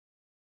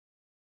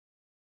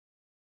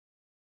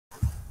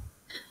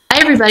Hi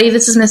everybody,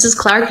 this is Mrs.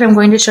 Clark and I'm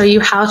going to show you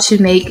how to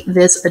make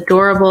this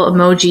adorable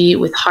emoji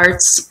with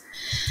hearts.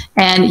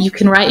 And you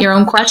can write your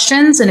own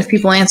questions, and if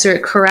people answer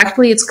it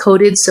correctly, it's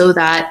coded so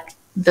that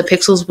the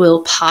pixels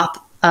will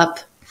pop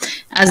up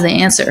as they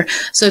answer.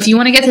 So if you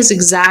want to get this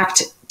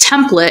exact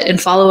template and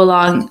follow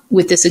along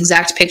with this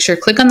exact picture,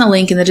 click on the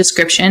link in the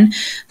description.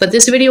 But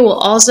this video will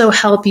also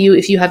help you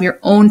if you have your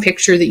own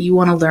picture that you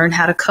want to learn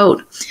how to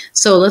code.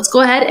 So let's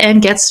go ahead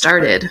and get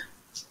started.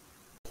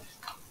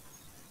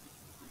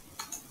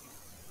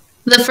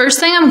 The first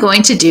thing I'm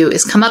going to do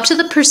is come up to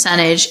the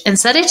percentage and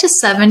set it to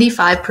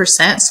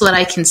 75% so that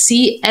I can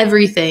see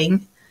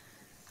everything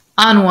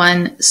on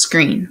one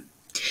screen.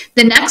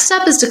 The next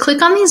step is to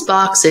click on these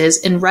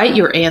boxes and write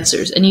your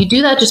answers. And you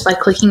do that just by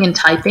clicking and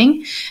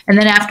typing. And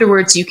then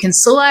afterwards you can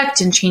select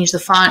and change the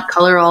font,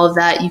 color, all of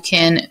that. You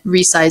can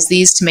resize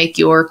these to make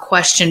your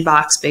question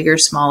box bigger,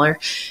 smaller,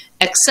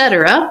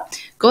 etc.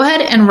 Go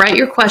ahead and write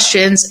your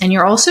questions, and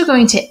you're also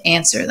going to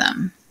answer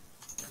them.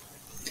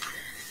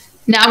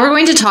 Now we're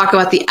going to talk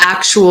about the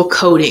actual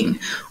coding.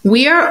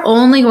 We are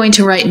only going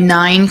to write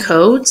 9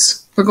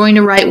 codes. We're going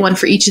to write one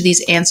for each of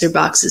these answer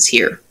boxes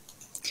here.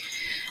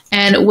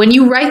 And when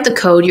you write the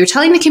code, you're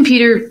telling the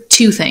computer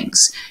 2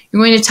 things.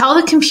 You're going to tell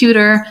the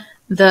computer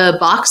the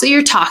box that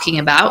you're talking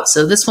about,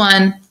 so this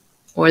one,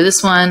 or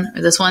this one,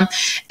 or this one,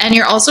 and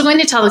you're also going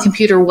to tell the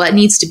computer what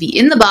needs to be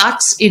in the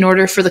box in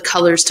order for the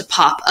colors to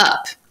pop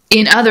up.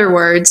 In other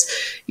words,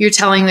 you're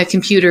telling the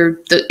computer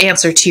the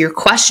answer to your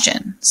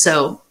question.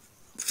 So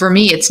for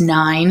me, it's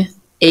 9,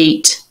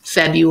 8,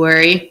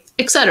 February,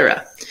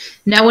 etc.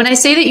 Now, when I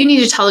say that you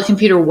need to tell the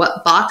computer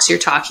what box you're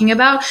talking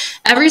about,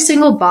 every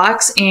single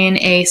box in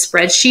a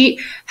spreadsheet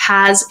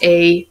has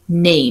a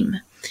name.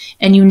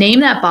 And you name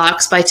that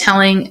box by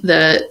telling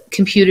the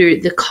computer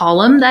the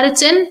column that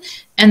it's in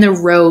and the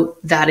row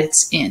that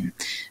it's in.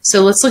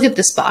 So let's look at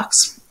this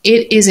box.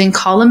 It is in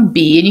column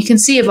B, and you can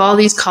see of all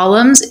these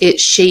columns, it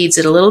shades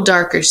it a little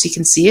darker so you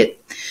can see it.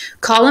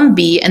 Column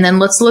B, and then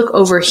let's look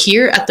over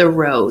here at the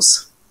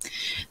rows.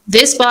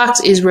 This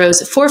box is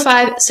rows 4,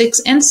 5,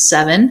 6, and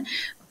 7,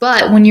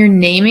 but when you're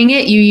naming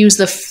it, you use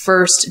the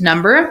first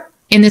number.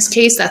 In this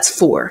case, that's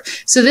 4.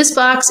 So this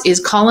box is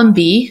column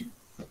B,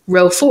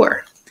 row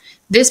 4.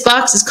 This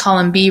box is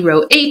column B,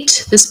 row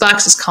 8. This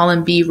box is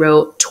column B,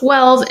 row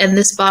 12, and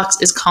this box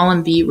is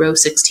column B, row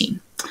 16.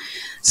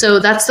 So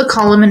that's the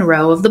column and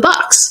row of the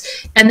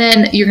box. And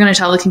then you're going to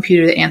tell the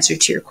computer the answer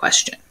to your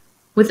question.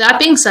 With that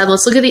being said,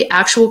 let's look at the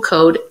actual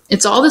code.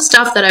 It's all the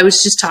stuff that I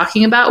was just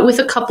talking about with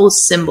a couple of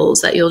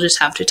symbols that you'll just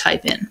have to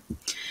type in.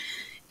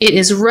 It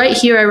is right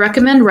here. I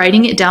recommend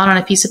writing it down on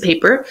a piece of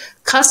paper.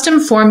 Custom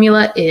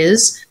formula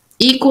is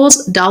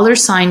equals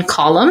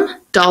 $column,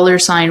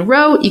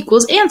 $row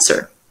equals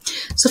answer.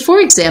 So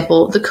for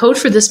example, the code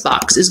for this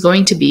box is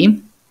going to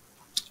be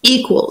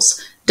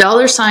equals $B,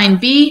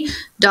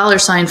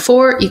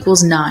 $4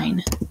 equals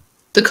 9.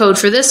 The code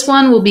for this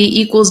one will be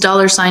equals $B,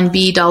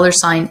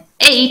 $8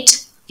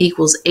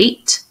 equals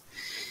 8.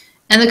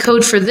 And the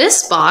code for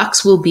this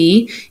box will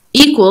be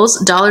equals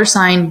 $B,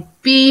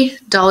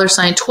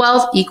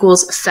 $12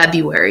 equals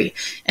February.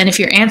 And if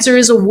your answer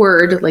is a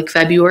word like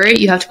February,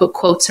 you have to put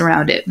quotes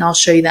around it, and I'll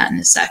show you that in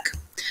a sec.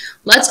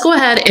 Let's go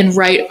ahead and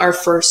write our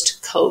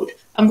first code.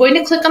 I'm going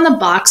to click on the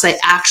box I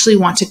actually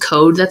want to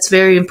code. That's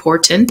very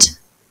important.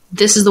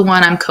 This is the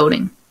one I'm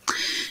coding.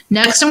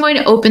 Next, I'm going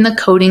to open the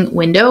coding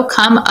window,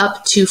 come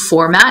up to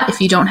Format.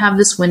 If you don't have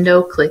this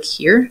window, click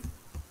here,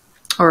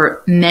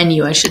 or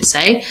menu, I should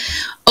say.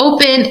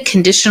 Open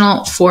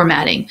Conditional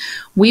Formatting.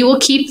 We will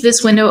keep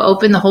this window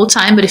open the whole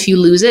time, but if you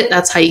lose it,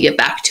 that's how you get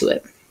back to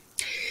it.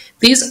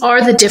 These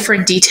are the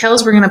different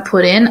details we're going to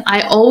put in.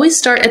 I always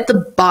start at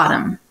the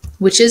bottom,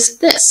 which is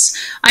this.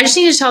 I just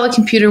need to tell the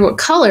computer what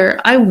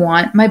color I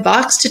want my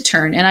box to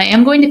turn, and I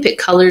am going to pick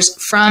colors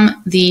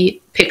from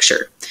the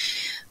picture.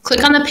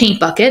 Click on the paint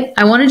bucket.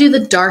 I want to do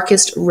the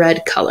darkest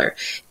red color,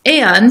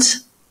 and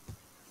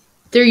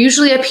they're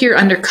usually up here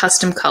under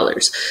custom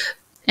colors,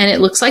 and it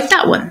looks like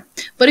that one.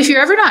 But if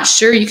you're ever not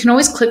sure, you can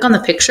always click on the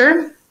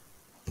picture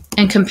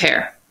and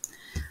compare.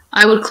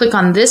 I would click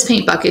on this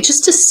paint bucket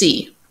just to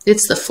see.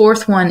 It's the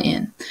 4th one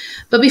in.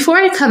 But before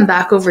I come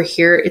back over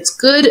here, it's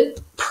good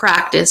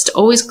practice to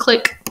always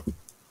click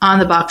on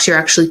the box you're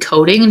actually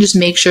coding and just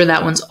make sure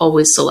that one's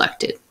always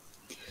selected.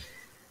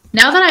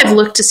 Now that I've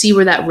looked to see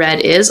where that red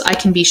is, I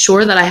can be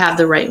sure that I have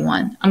the right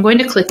one. I'm going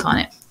to click on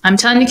it. I'm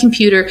telling the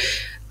computer,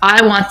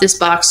 I want this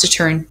box to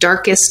turn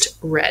darkest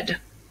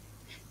red.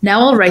 Now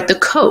I'll write the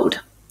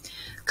code.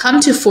 Come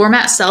to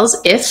Format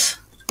Cells If,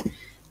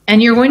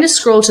 and you're going to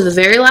scroll to the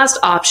very last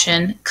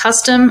option,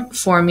 Custom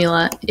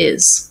Formula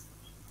Is.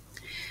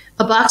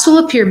 A box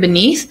will appear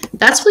beneath.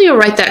 That's where you'll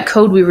write that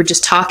code we were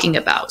just talking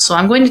about. So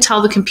I'm going to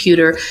tell the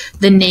computer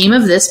the name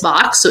of this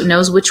box so it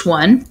knows which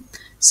one.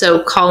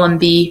 So column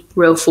B,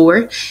 row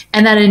 4,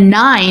 and that a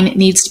 9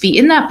 needs to be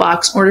in that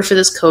box in order for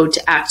this code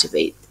to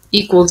activate.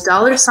 equals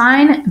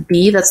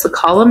 $B, that's the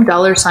column,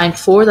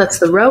 $4, that's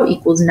the row,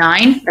 equals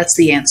 9, that's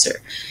the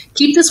answer.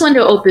 Keep this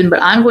window open,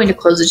 but I'm going to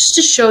close it just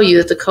to show you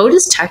that the code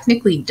is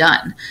technically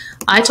done.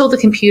 I told the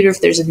computer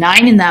if there's a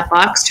 9 in that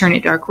box, turn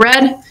it dark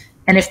red,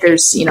 and if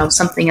there's,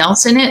 something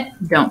else in it,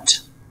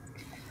 don't.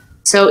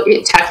 So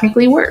it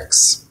technically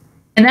works.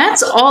 And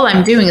that's all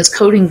I'm doing is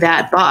coding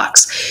that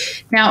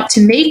box. Now,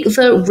 to make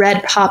the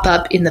red pop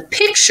up in the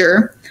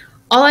picture,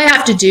 all I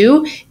have to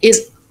do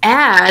is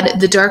add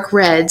the dark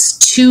reds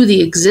to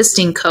the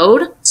existing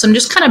code. So I'm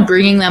just kind of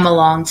bringing them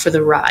along for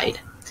the ride.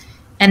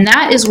 And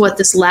that is what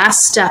this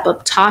last step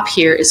up top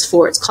here is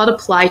for. It's called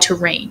apply to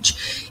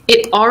range.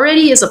 It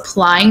already is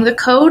applying the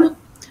code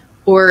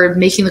or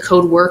making the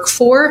code work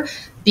for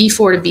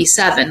B4 to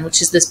B7,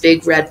 which is this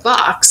big red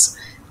box.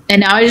 And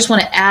now I just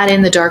want to add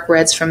in the dark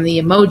reds from the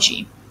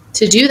emoji.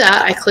 To do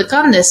that, I click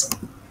on this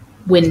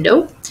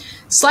window,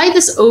 slide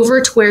this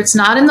over to where it's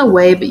not in the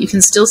way, but you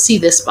can still see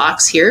this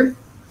box here.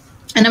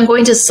 And I'm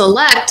going to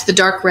select the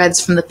dark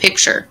reds from the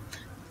picture.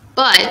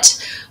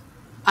 But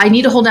I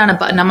need to hold down a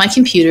button on my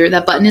computer.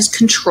 That button is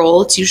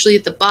Control. It's usually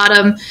at the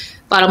bottom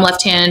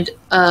left hand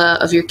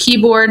of your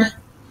keyboard.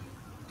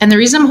 And the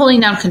reason I'm holding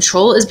down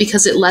Control is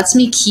because it lets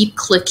me keep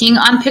clicking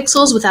on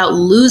pixels without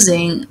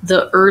losing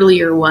the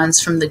earlier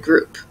ones from the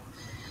group.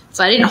 If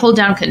I didn't hold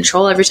down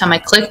Control every time I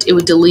clicked, it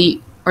would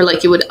delete or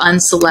it would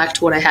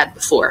unselect what I had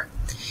before.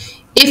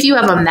 If you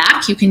have a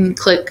Mac, you can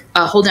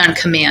hold down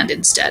Command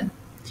instead.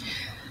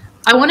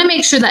 I want to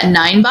make sure that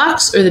 9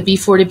 box or the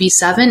B4 to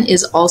B7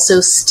 is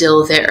also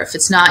still there. If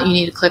it's not, you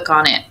need to click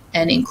on it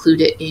and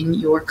include it in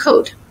your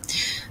code.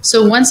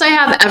 So once I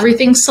have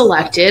everything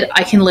selected,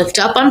 I can lift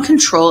up on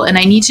Control and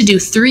I need to do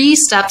 3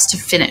 steps to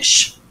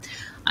finish.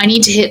 I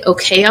need to hit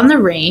OK on the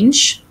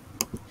range.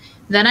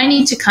 Then I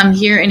need to come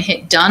here and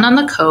hit Done on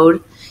the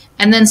code.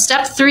 And then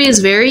step 3 is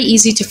very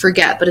easy to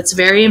forget, but it's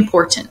very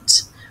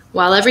important.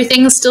 While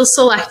everything is still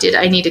selected,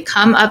 I need to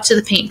come up to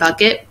the paint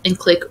bucket and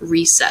click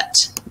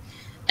Reset.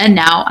 And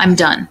now I'm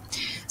done.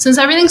 Since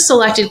everything's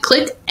selected,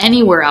 click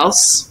anywhere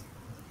else.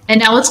 And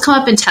now let's come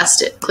up and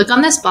test it. Click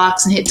on this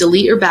box and hit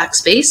delete or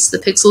backspace. The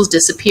pixels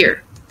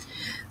disappear.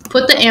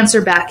 Put the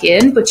answer back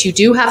in, but you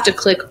do have to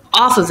click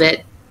off of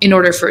it in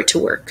order for it to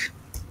work.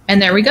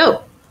 And there we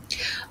go.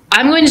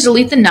 I'm going to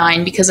delete the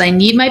 9 because I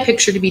need my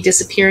picture to be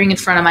disappearing in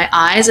front of my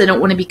eyes. I don't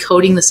want to be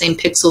coding the same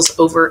pixels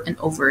over and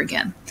over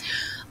again.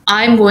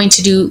 I'm going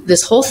to do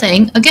this whole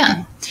thing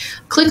again.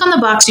 Click on the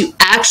box you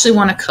actually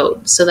want to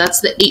code. So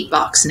that's the 8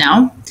 box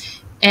now.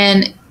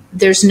 And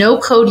there's no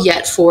code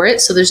yet for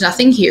it, so there's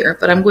nothing here,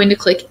 but I'm going to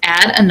click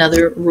Add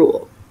Another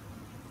Rule.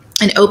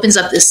 And it opens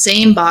up the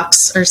same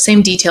box or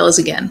same details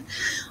again.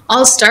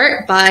 I'll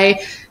start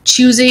by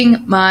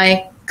choosing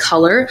my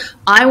color.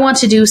 I want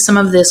to do some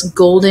of this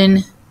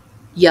golden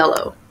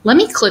yellow. Let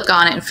me click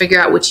on it and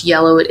figure out which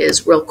yellow it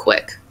is real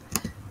quick.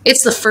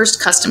 It's the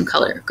first custom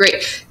color.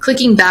 Great.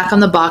 Clicking back on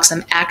the box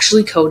I'm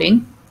actually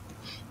coding.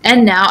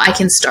 And now I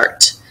can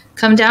start.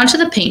 Come down to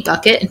the paint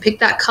bucket and pick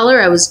that color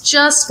I was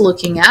just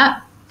looking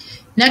at.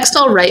 Next,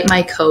 I'll write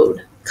my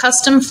code.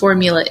 Custom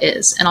formula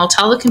is, and I'll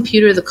tell the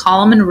computer the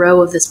column and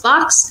row of this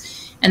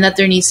box and that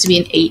there needs to be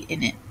an 8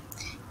 in it.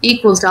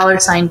 Equals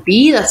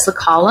 $B, that's the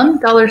column.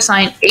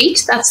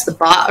 $8, that's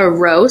the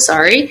row,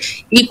 sorry.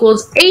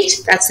 Equals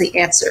 8, that's the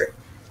answer.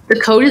 The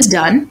code is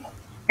done.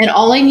 And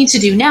all I need to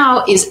do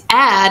now is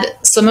add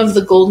some of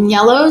the golden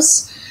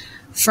yellows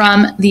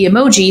from the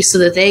emoji so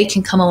that they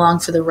can come along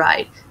for the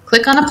ride.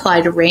 Click on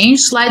Apply to Range,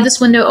 slide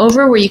this window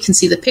over where you can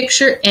see the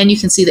picture and you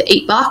can see the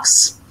 8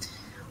 box.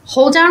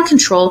 Hold down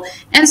Control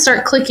and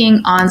start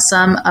clicking on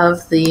some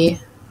of the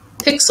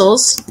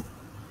pixels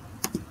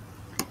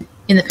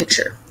in the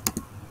picture.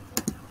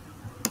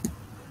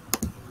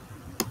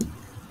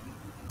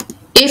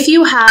 If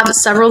you have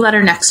several that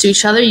are next to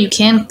each other, you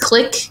can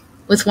click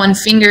with one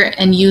finger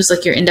and use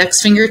your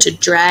index finger to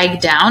drag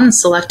down and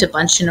select a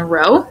bunch in a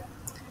row.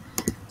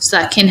 So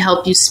that can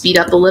help you speed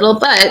up a little,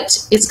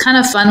 but it's kind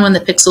of fun when the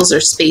pixels are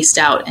spaced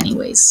out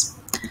anyways.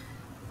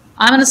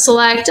 I'm going to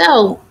select,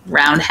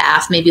 round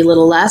half, maybe a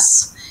little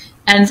less,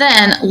 and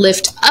then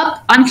lift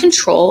up on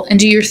Control and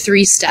do your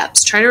 3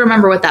 steps. Try to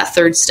remember what that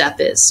 3rd step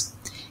is.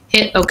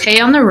 Hit OK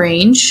on the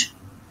range,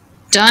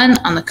 done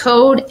on the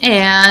code,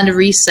 and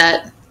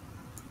reset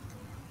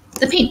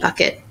the paint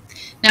bucket.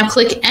 Now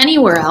click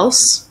anywhere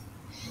else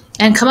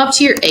and come up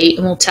to your 8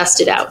 and we'll test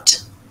it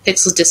out.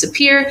 Pixels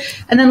disappear,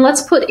 and then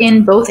let's put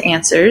in both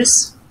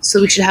answers so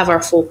we should have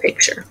our full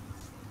picture.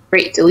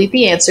 Great, delete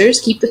the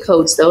answers, keep the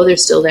codes though, they're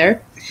still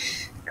there.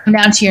 Come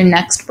down to your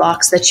next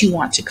box that you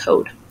want to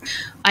code.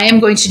 I am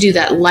going to do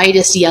that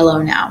lightest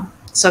yellow now.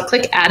 So I'll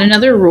click Add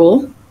Another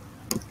Rule,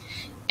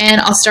 and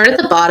I'll start at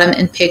the bottom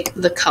and pick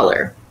the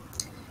color.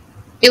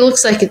 It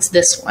looks like it's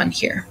this one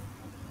here.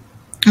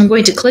 I'm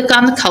going to click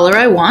on the color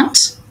I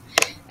want,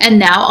 and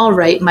now I'll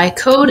write my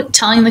code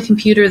telling the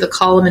computer the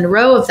column and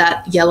row of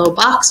that yellow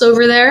box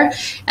over there,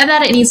 and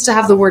that it needs to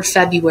have the word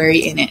February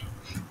in it.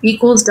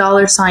 Equals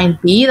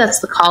 $B, that's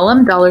the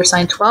column,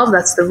 $12,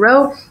 that's the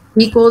row,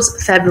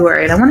 equals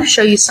February. And I want to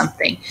show you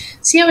something.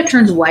 See how it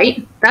turns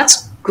white?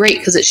 That's Great,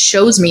 because it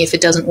shows me if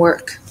it doesn't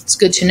work. It's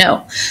good to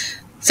know.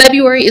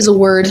 February is a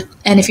word,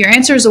 and if your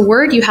answer is a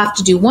word, you have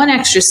to do one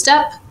extra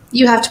step.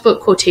 You have to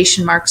put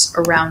quotation marks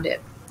around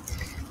it.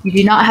 You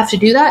do not have to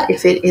do that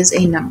if it is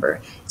a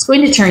number. It's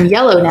going to turn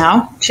yellow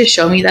now to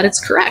show me that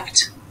it's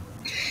correct.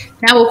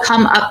 Now we'll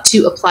come up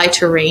to apply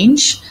to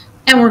range,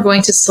 and we're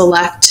going to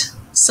select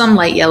some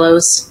light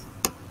yellows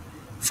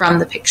from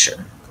the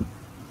picture.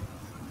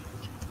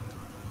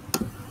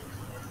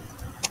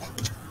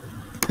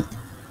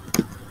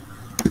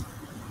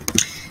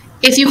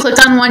 If you click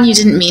on one you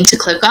didn't mean to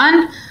click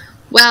on,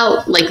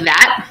 well, like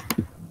that,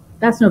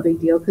 that's no big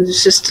deal because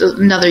it's just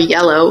another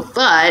yellow.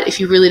 But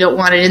if you really don't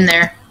want it in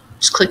there,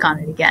 just click on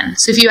it again.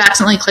 So if you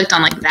accidentally clicked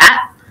on like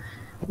that,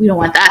 we don't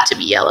want that to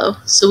be yellow.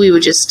 So we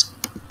would just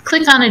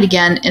click on it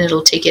again and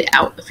it'll take it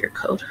out of your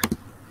code.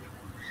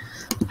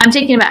 I'm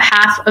taking about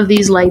half of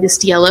these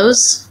lightest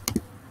yellows.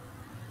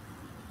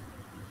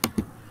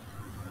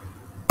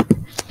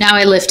 Now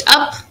I lift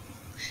up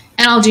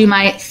and I'll do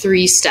my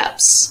 3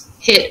 steps.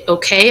 Hit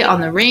OK on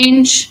the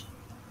range,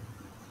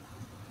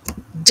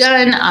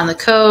 done on the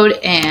code,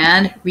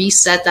 and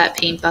reset that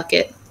paint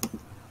bucket.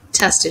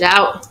 Test it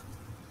out.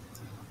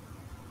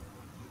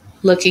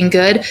 Looking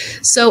good.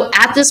 So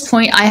at this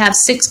point, I have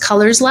 6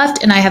 colors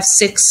left and I have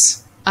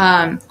 6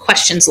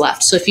 questions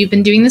left. So if you've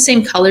been doing the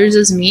same colors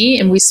as me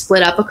and we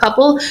split up a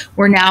couple,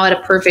 we're now at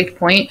a perfect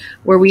point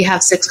where we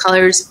have 6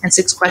 colors and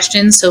 6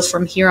 questions. So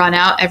from here on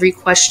out, every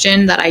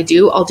question that I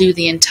do, I'll do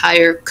the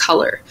entire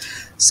color.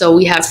 So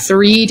we have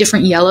 3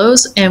 different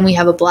yellows and we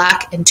have a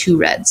black and 2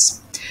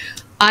 reds.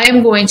 I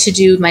am going to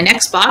do my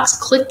next box,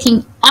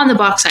 clicking on the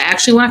box I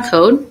actually want to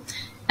code,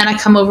 and I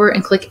come over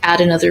and click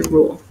add another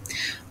rule.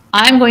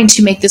 I'm going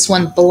to make this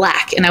one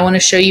black, and I want to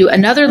show you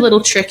another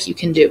little trick you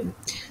can do.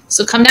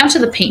 So come down to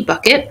the paint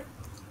bucket,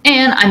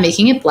 and I'm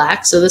making it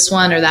black. So this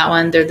one or that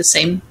one, they're the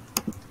same.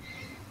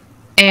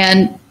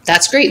 And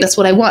that's great, that's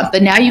what I want,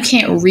 but now you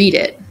can't read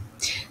it.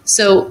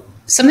 So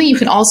something you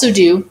can also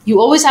do, you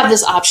always have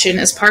this option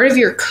as part of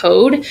your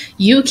code,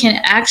 you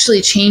can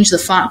actually change the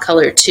font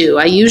color too.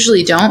 I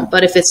usually don't,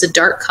 but if it's a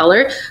dark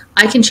color,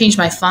 I can change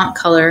my font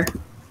color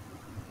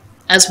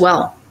as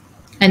well.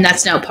 And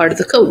that's now part of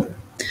the code.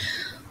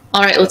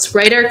 All right, let's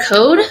write our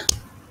code,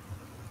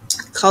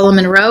 column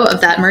and row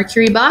of that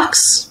Mercury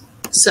box.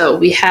 So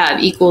we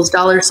have equals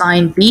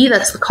 $B,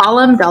 that's the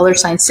column,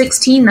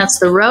 $16, that's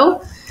the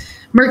row.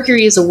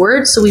 Mercury is a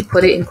word, so we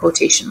put it in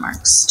quotation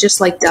marks,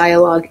 just like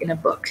dialogue in a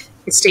book.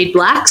 It stayed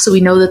black, so we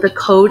know that the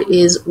code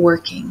is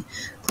working.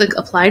 Click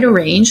apply to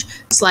range,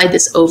 slide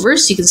this over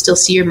so you can still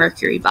see your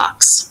Mercury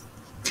box.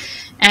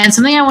 And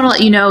something I want to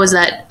let you know is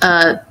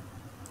that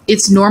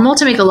it's normal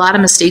to make a lot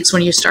of mistakes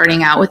when you're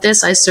starting out with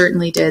this. I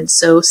certainly did,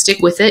 so stick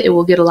with it. It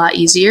will get a lot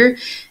easier.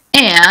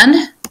 And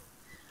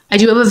I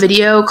do have a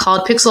video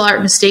called Pixel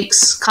Art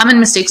Mistakes, Common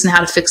Mistakes and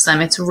How to Fix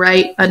Them. It's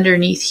right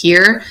underneath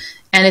here,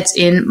 and it's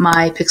in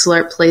my Pixel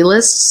Art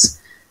playlists.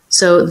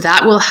 So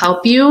that will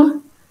help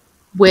you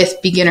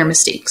with beginner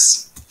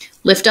mistakes.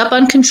 Lift up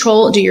on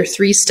control, do your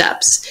 3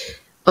 steps.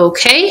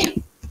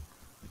 Okay,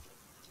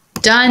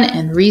 done,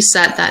 and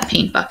reset that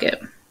paint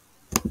bucket.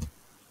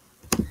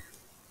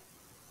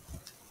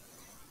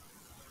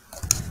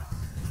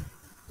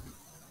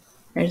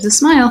 There's a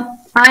smile.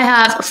 I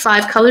have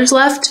 5 colors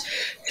left,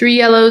 3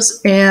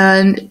 yellows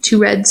and 2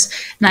 reds,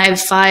 and I have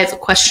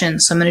 5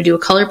 questions. So I'm going to do a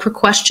color per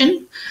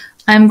question.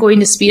 I'm going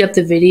to speed up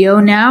the video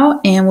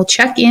now, and we'll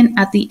check in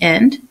at the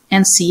end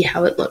and see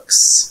how it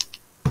looks.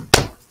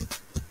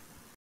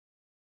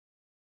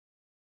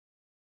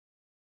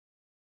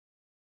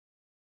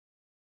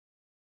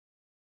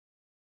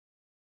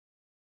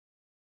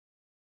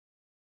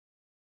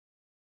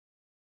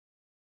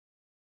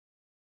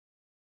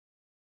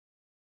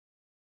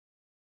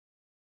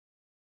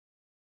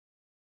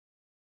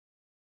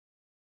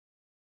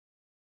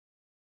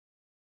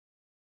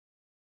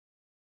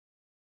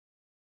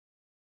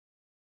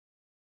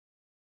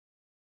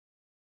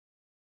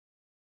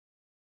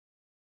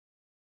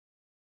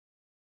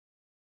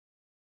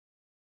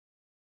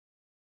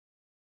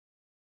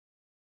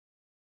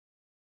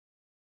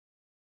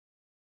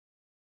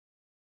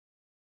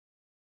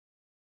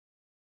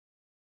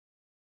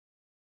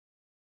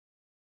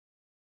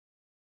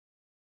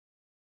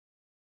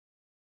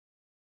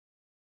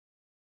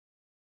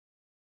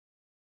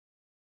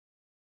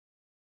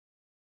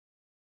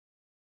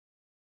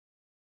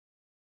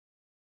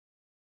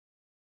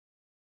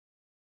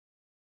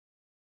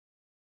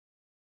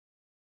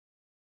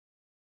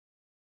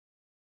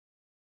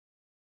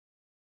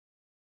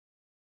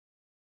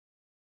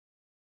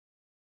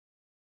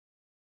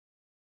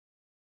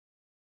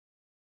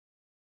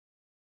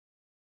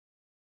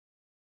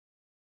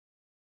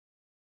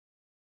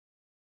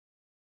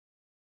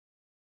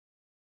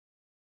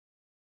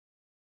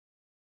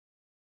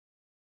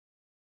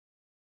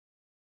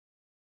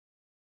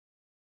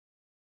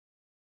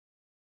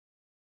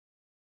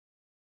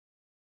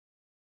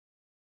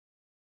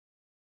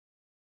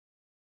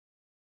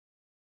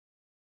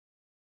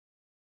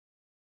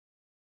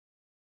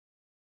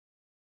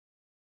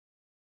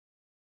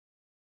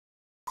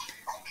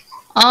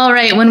 All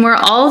right, when we're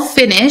all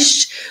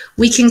finished,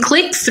 we can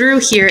click through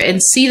here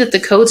and see that the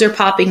codes are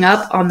popping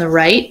up on the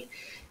right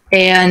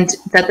and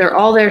that they're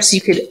all there so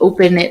you could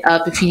open it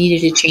up if you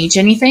needed to change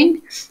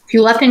anything. If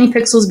you left any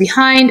pixels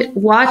behind,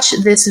 watch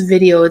this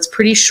video. It's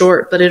pretty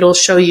short, but it'll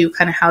show you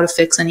kind of how to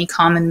fix any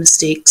common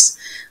mistakes.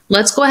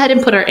 Let's go ahead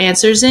and put our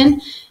answers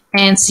in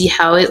and see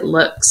how it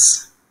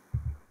looks.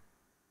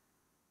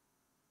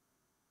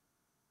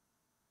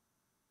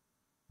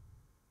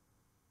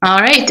 All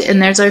right,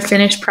 and there's our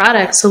finished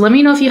product. So let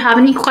me know if you have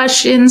any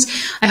questions.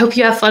 I hope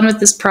you have fun with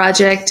this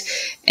project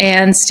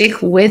and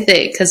stick with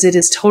it because it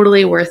is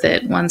totally worth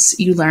it once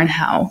you learn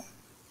how.